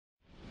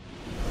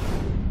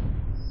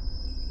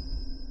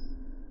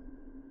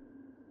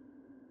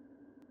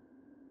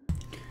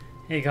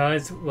Hey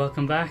guys,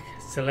 welcome back.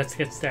 So let's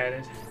get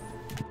started.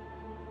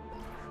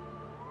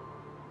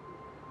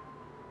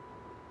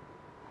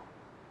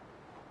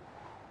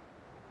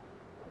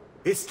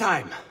 It's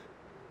time.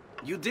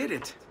 You did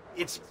it.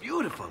 It's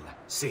beautiful.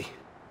 See.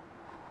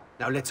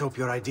 Now let's hope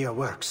your idea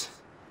works.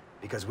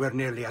 Because we're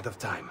nearly out of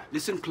time.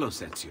 Listen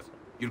close, Ezio.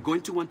 You're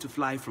going to want to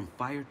fly from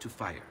fire to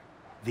fire.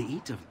 The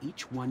heat of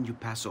each one you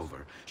pass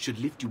over should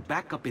lift you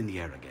back up in the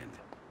air again.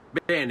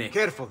 Bene.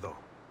 Careful, though.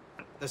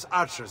 There's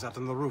archers out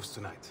on the roofs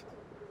tonight.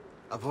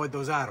 Avoid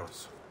those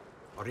arrows,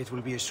 or it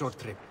will be a short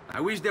trip. I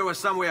wish there was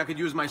some way I could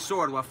use my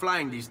sword while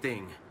flying these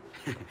things.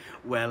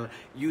 Well,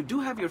 you do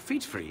have your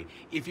feet free.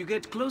 If you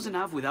get close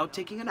enough without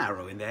taking an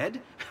arrow in the head,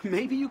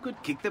 maybe you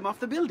could kick them off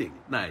the building.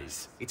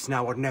 Nice. It's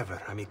now or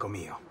never, amico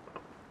mio.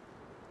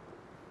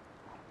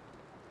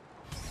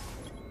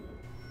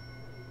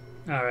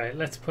 Alright,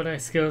 let's put our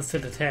skills to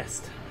the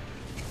test.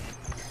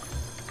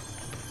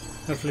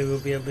 Hopefully we'll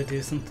be able to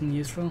do something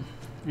useful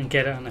and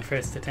get it on the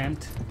first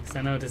attempt. Because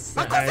I know this is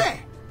a hard...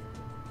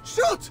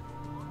 Shoot!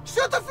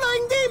 Shoot a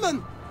flying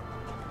demon!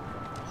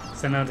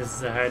 So I know this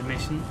is a hard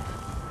mission.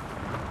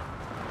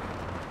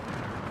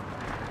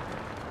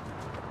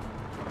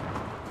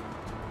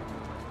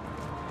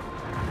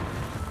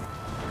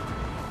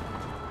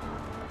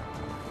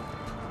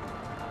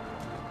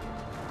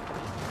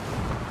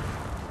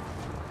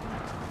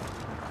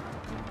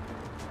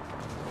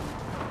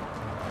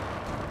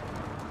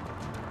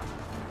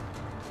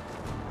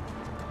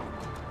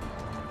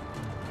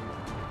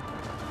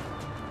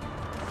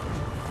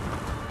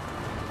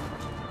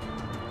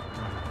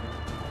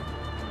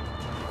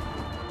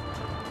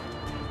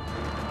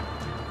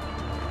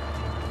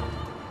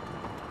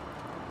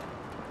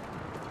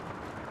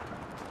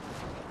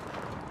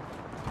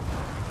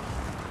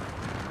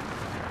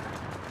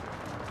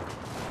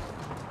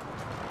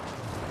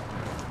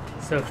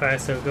 So far,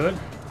 so good.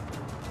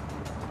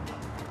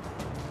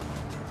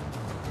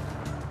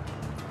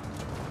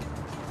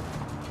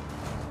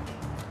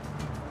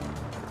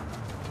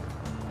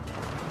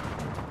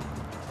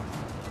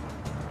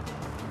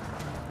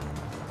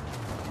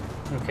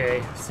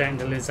 Okay, starting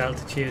to lose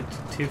altitude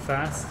too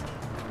fast.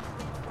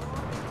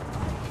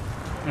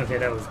 Okay,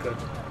 that was good.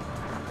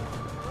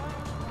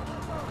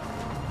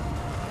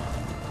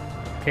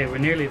 Okay, we're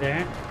nearly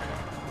there.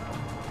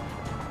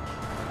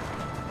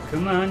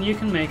 Come on, you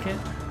can make it.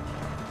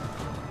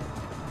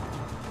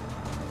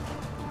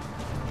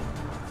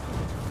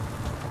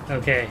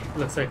 Okay,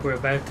 looks like we're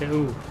about to...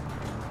 Ooh.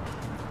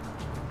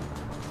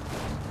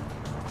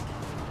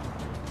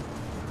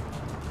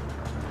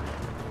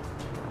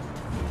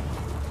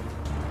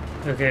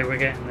 Okay, we're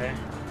getting there.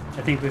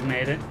 I think we've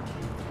made it.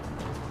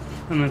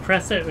 I'm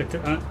impressed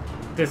that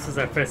this is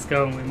our first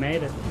go and we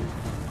made it.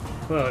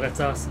 Whoa, that's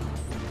awesome.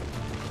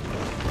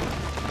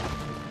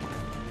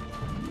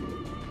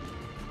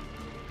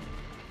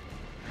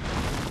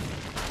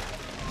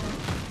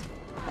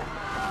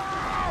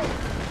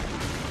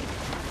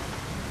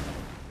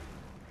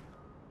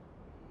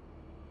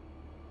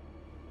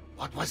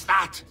 What was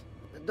that?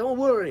 Don't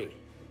worry.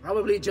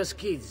 Probably just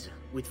kids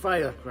with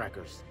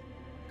firecrackers.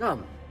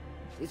 Come,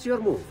 it's your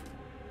move.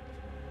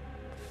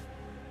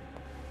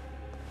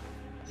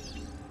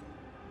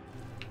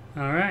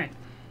 Alright.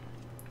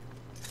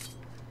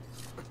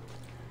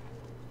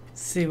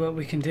 See what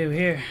we can do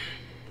here.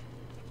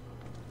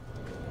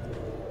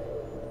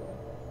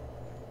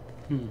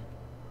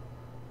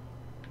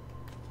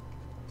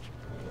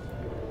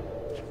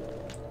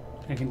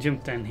 I can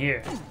jump down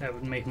here. That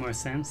would make more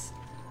sense.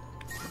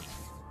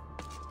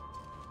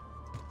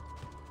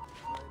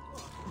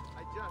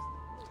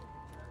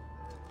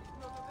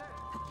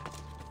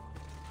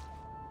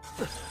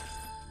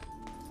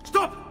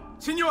 Stop!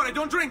 Signore,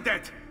 don't drink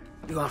that!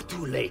 You are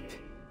too late.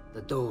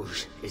 The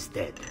Doge is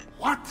dead.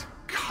 What?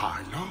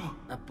 Carlo?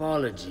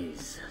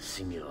 Apologies,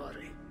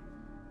 Signore.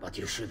 But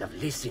you should have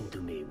listened to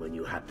me when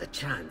you had the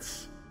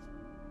chance.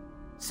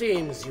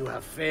 Seems you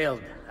have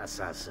failed,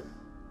 assassin.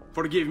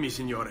 Forgive me,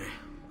 Signore.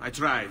 I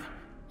tried.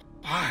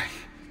 Why?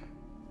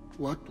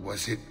 What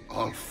was it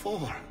all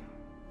for?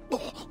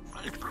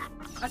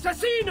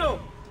 Assassino!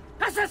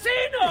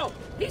 Assassino!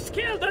 He's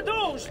killed the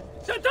Doge!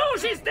 The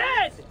Doge is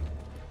dead!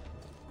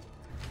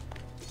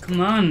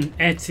 Come on,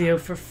 Ezio,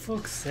 for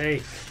fuck's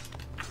sake.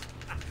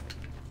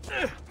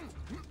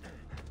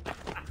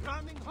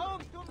 Coming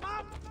home to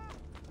Mom!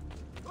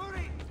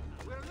 Hurry!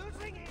 We're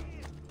losing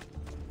him!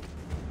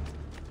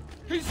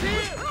 He's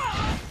here!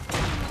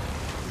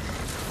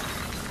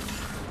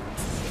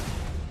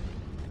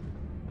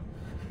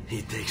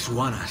 It takes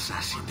one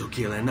assassin to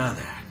kill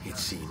another, it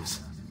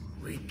seems.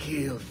 We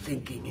kill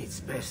thinking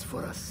it's best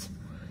for us.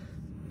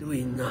 Do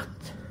we not,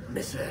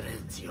 Messer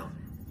Ezio?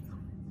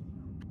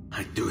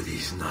 I do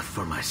this not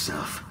for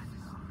myself.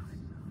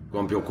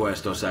 Compio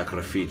questo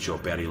sacrificio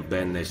per il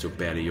bene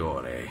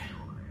superiore.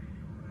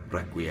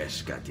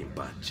 Requiescat in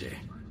pace.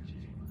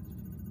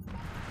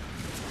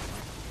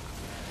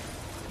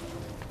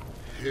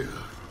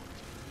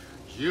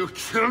 You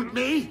killed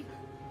me?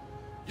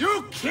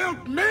 You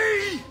killed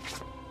me?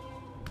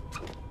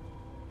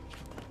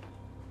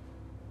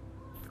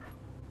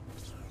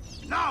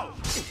 Now!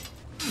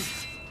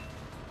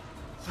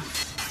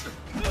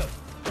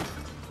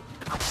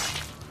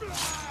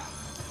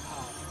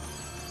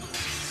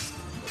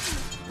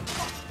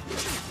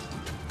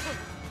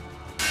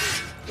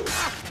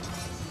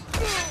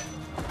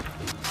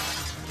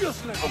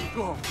 Just let him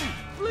go.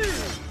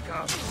 Please!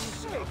 God,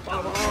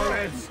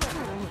 favores!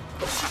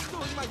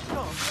 Doing my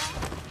job.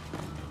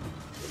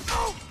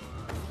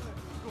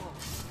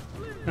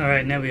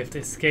 Alright, now we have to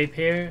escape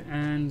here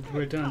and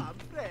we're done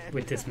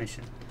with this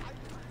mission.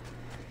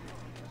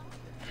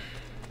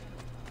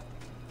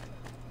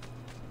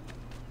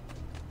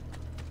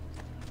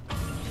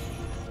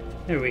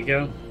 There we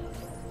go.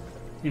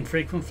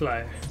 Infrequent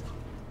Flier.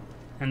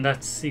 And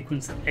that's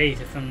sequence 8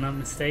 if I'm not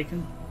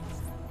mistaken.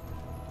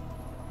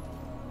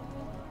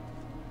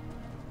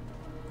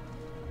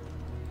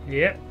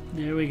 Yep,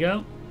 there we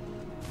go.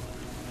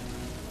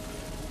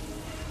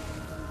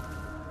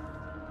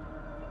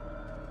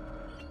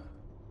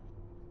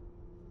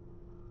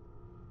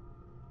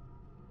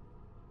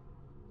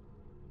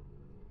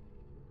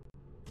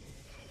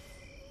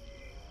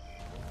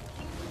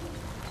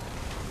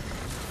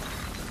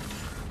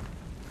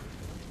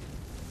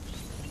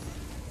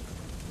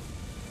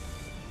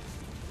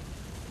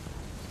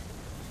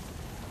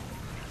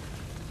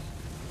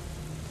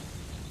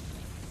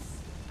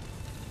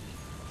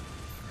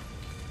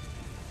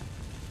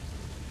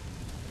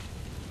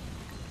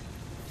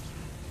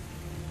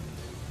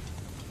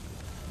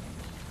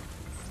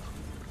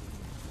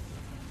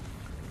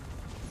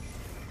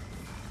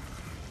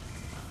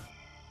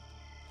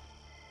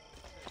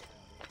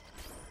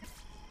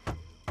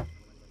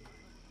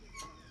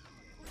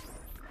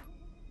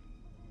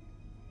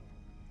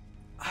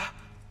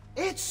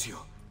 Ezio!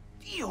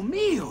 Dio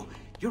mio!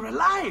 You're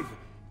alive!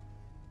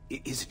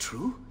 Is it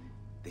true?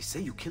 They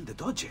say you killed the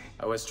Doge.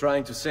 I was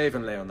trying to save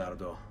him,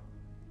 Leonardo.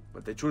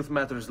 But the truth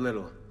matters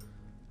little.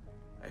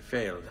 I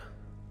failed.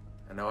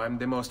 And now I'm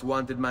the most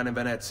wanted man in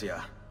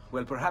Venezia.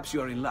 Well, perhaps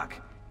you are in luck.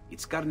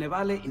 It's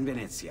Carnevale in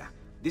Venezia.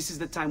 This is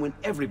the time when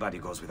everybody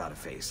goes without a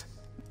face.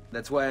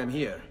 That's why I'm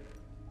here.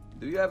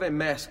 Do you have a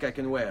mask I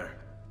can wear?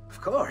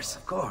 Of course,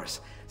 of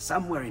course.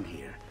 Somewhere in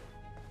here.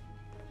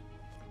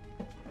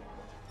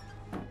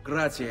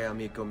 Grazie,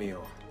 amico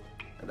mio.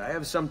 And I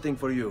have something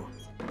for you.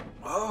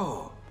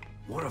 Oh,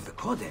 more of the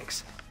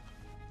Codex.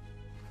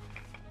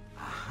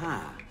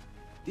 Aha.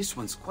 This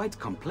one's quite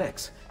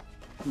complex.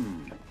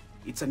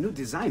 It's a new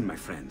design, my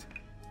friend.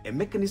 A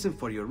mechanism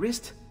for your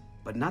wrist,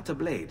 but not a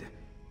blade.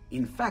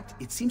 In fact,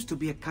 it seems to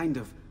be a kind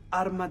of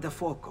arma da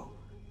fuoco,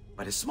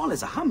 but as small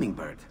as a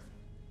hummingbird.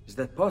 Is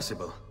that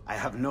possible? I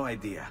have no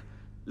idea.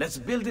 Let's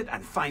build it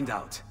and find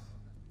out.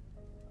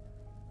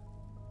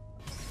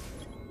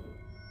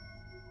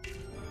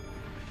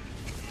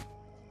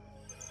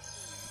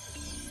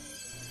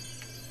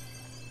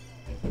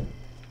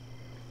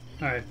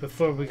 Alright,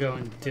 before we go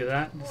and do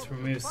that, let's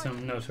remove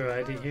some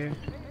notoriety here.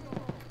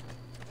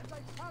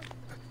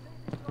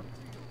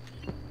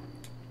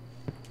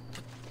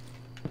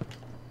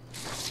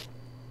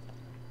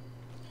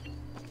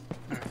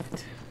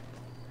 Alright.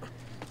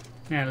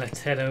 Now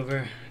let's head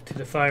over to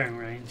the firing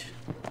range.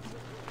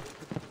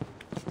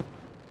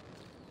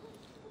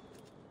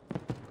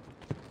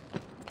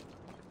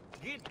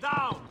 Get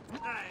down!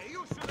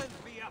 You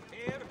shouldn't be up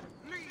here.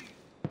 Leave!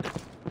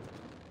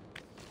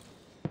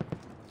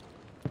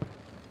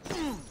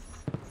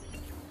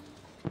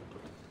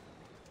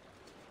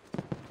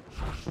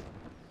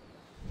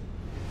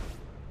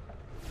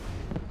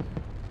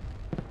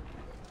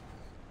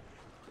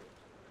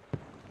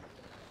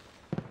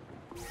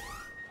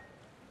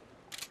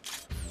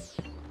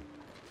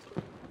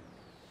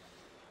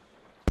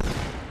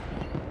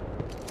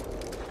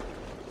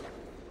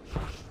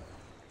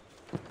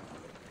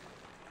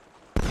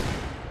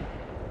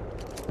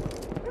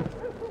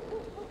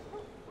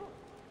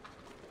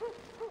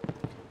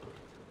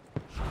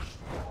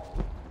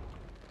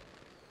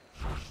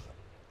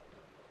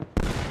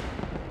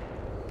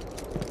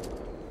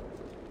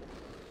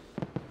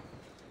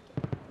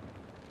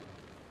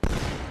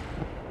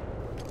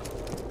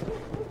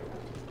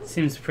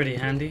 Seems pretty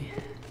handy.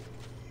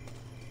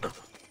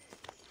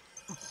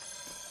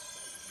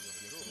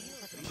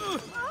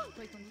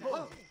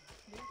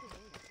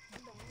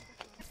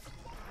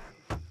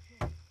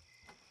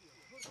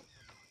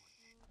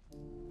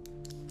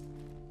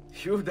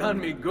 You've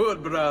done me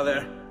good,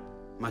 brother.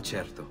 Ma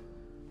certo.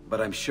 But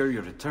I'm sure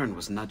your return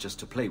was not just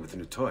to play with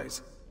new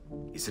toys.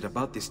 Is it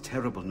about this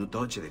terrible new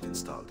Doge they've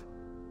installed?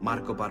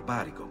 Marco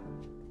Barbarigo?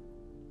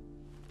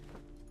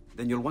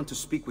 Then you'll want to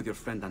speak with your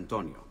friend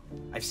Antonio.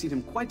 I've seen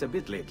him quite a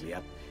bit lately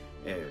at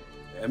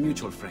a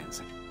mutual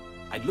friend's.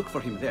 I'd look for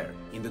him there,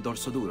 in the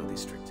Dorsoduro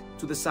district,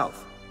 to the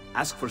south.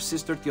 Ask for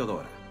Sister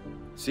Teodora.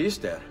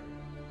 Sister?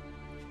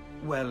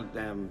 Well,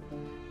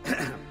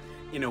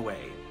 in a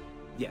way,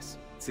 yes,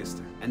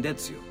 sister. And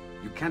Ezio,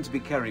 you can't be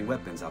carrying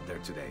weapons out there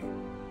today.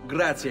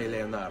 Grazie,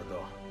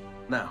 Leonardo.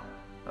 Now,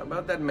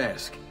 about that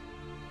mask.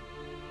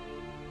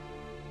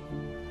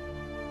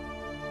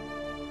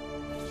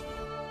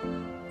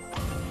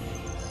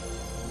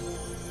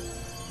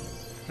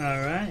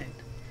 Alright.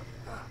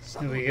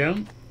 There we go.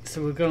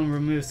 So we'll go and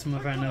remove some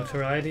of our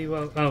notoriety.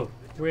 Well, oh,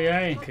 we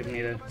are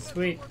incognito.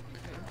 Sweet.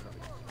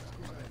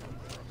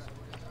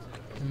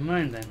 Never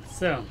mind then.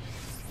 So,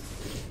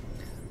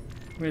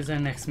 where's our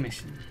next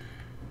mission?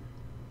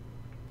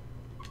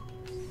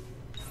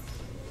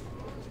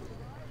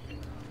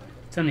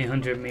 It's only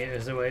 100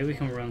 meters away. We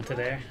can run to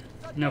there.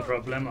 No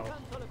problemo.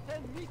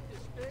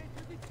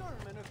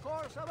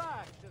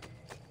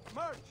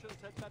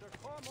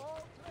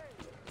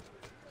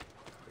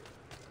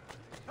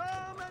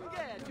 Come and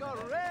get your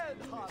red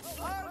hot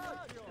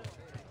barbecue.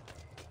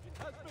 It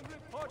has been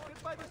reported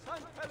by the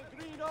San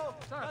Pellegrino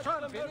that the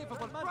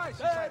unbelievable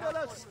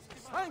prices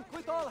sank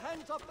with all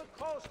hands off the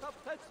coast of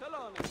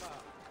Thessalonica.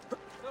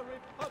 The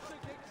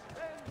Republic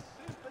extends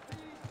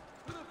sympathy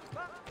to the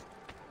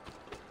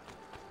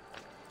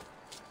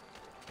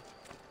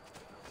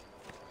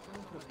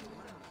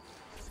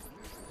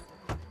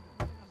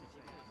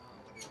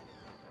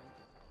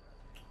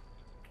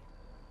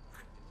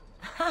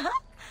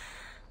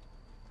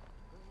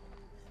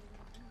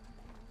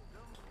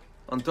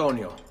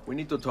Antonio, we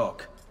need to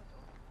talk.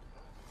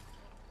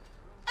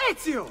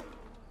 Ezio!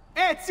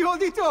 Ezio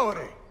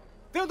Auditore!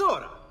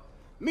 Theodora!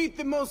 Meet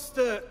the most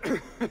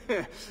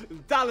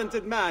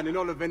talented man in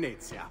all of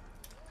Venezia.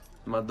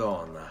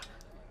 Madonna.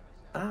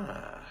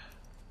 Ah,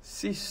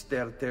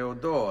 Sister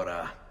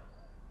Theodora.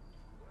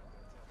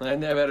 I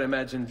never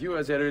imagined you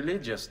as a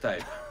religious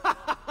type.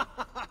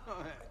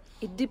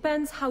 It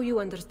depends how you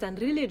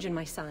understand religion,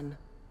 my son.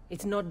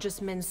 It's not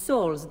just men's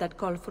souls that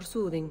call for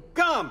soothing.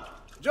 Come!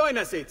 Join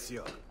us,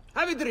 Ezio.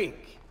 Have a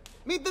drink.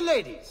 Meet the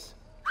ladies.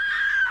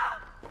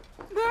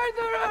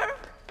 Murderer!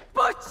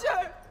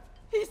 Butcher!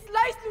 He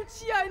sliced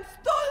Lucia and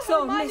stole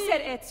So, her money!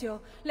 Messer Ezio,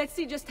 let's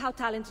see just how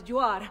talented you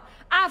are.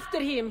 After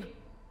him!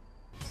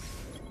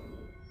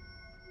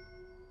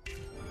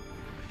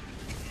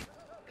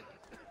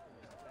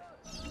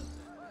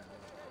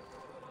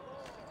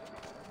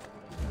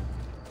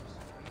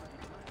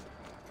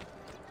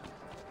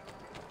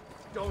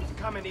 Don't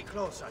come any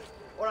closer,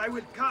 or I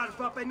will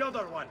carve up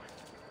another one.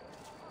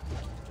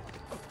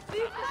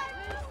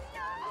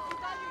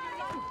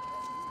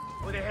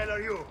 Who the hell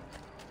are you?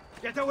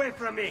 Get away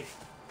from me!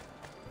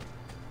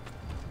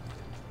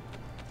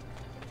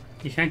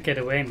 You can't get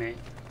away, mate.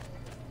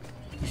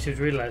 You should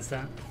realize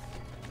that.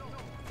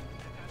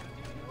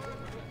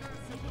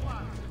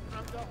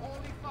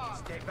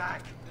 Stay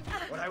back,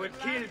 or I will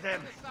kill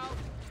them.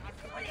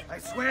 I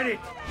swear it.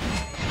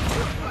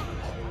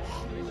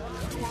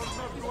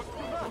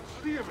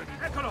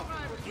 Eccolo!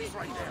 He's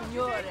right there.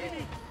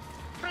 Signore!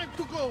 Time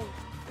to go!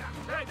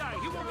 Hey,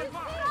 he won't get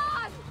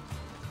far!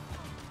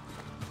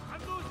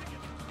 I'm losing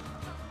it!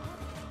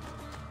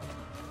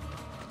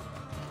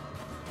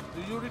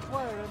 Do you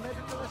require a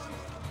medical assistant?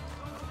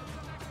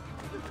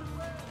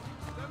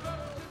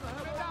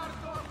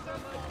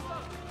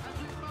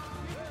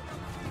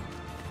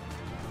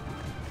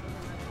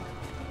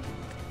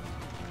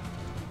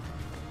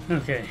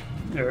 Okay,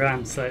 I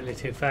ran slightly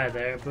too far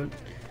there, but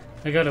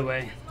I got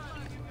away.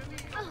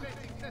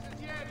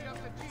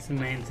 It's the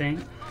main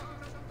thing.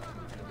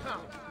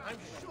 Count, I'm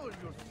sure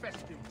your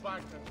festive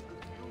bargain.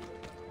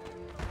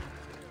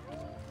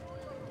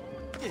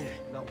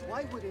 Now,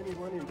 why would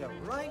anyone in their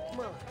right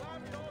mind?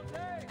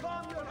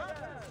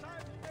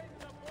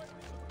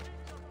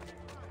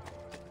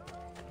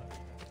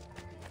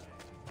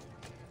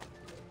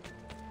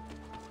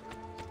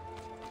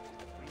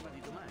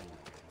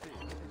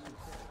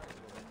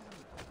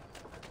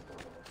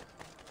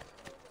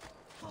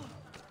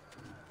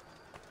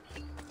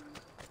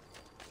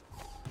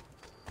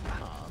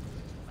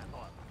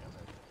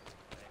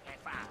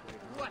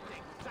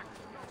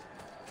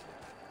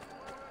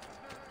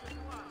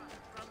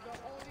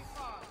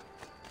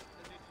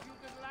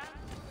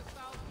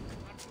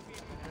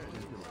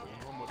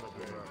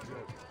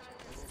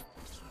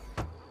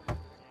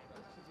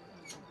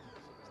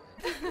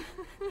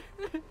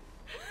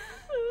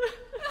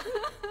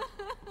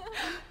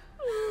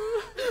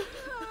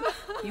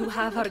 You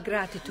have our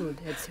gratitude,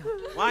 Ezio.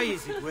 Why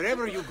is it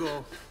wherever you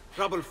go,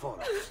 trouble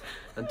follows?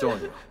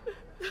 Antonio,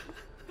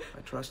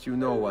 I trust you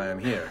know why I'm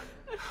here.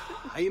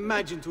 I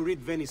imagine to rid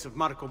Venice of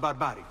Marco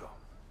Barbarigo.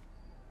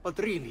 But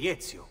really,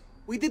 Ezio,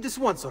 we did this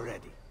once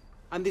already.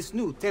 And this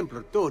new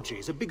Templar Doge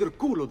is a bigger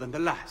culo than the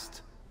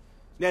last.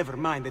 Never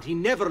mind that he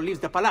never leaves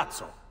the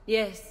palazzo.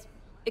 Yes,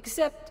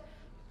 except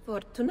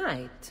for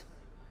tonight.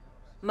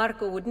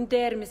 Marco wouldn't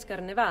dare miss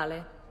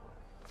Carnevale.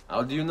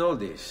 How do you know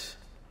this?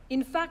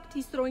 In fact,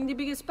 he's throwing the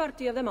biggest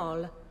party of them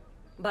all.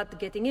 But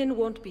getting in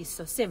won't be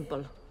so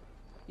simple.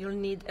 You'll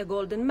need a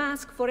golden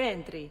mask for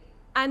entry.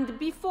 And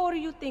before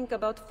you think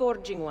about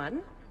forging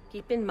one,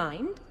 keep in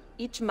mind,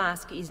 each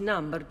mask is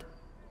numbered.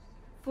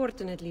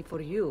 Fortunately for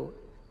you,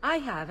 I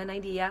have an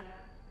idea.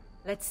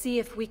 Let's see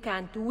if we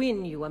can't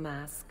win you a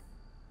mask.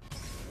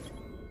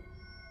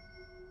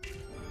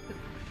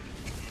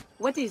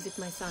 What is it,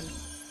 my son?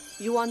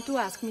 You want to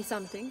ask me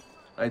something?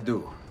 I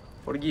do.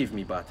 Forgive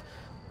me, but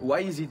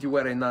why is it you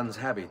wear a nun's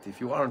habit if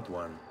you aren't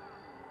one?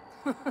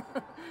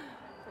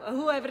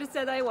 Whoever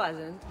said I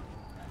wasn't?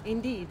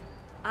 Indeed,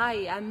 I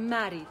am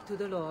married to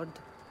the Lord.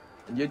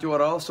 And yet you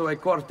are also a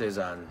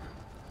courtesan.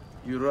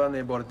 You run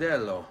a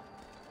bordello.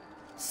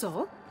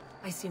 So,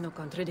 I see no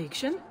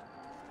contradiction.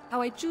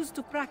 How I choose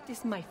to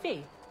practice my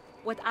faith,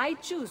 what I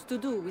choose to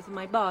do with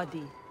my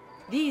body.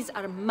 These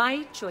are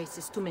my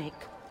choices to make.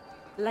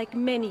 Like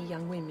many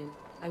young women,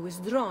 I was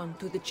drawn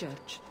to the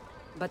church,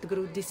 but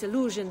grew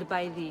disillusioned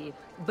by the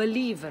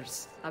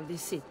believers of the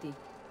city.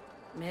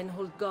 Men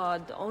hold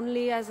God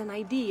only as an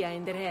idea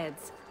in their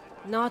heads,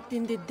 not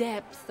in the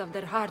depths of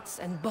their hearts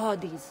and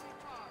bodies.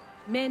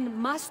 Men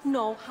must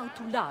know how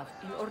to love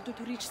in order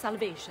to reach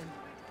salvation.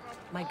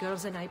 My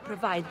girls and I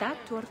provide that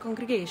to our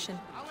congregation.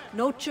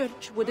 No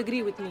church would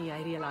agree with me,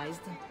 I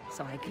realized,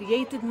 so I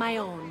created my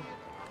own.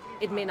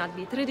 It may not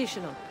be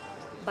traditional,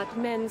 but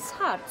men's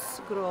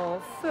hearts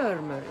grow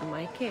firmer in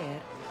my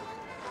care.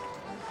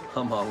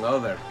 Among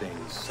other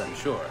things, I'm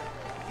sure.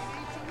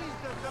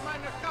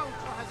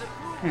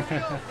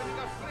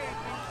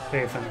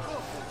 Very funny.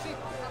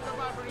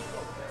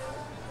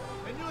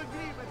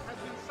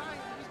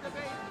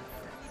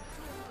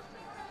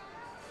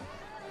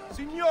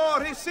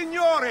 Signore,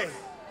 signore!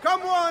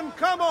 Come on,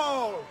 come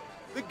all!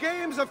 The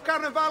games of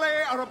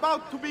Carnevale are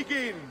about to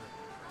begin.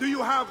 Do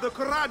you have the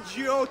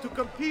coraggio to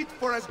compete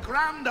for as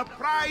grand a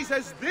prize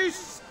as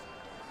this?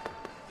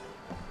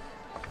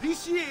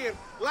 This year,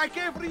 like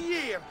every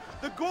year,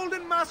 the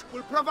Golden Mask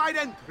will provide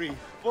entry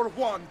for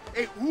one,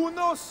 e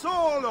uno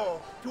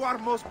solo, to our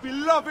most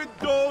beloved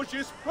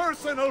Doge's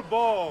personal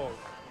ball.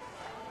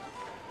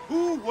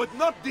 Who would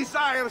not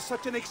desire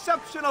such an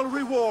exceptional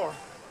reward?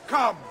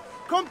 Come,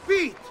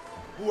 compete!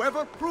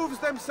 Whoever proves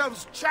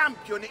themselves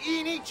champion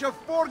in each of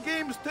 4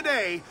 games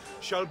today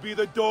shall be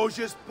the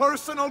Doge's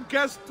personal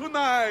guest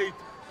tonight.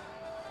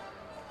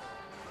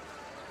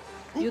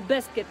 You'd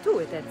best get to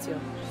it, Ezio.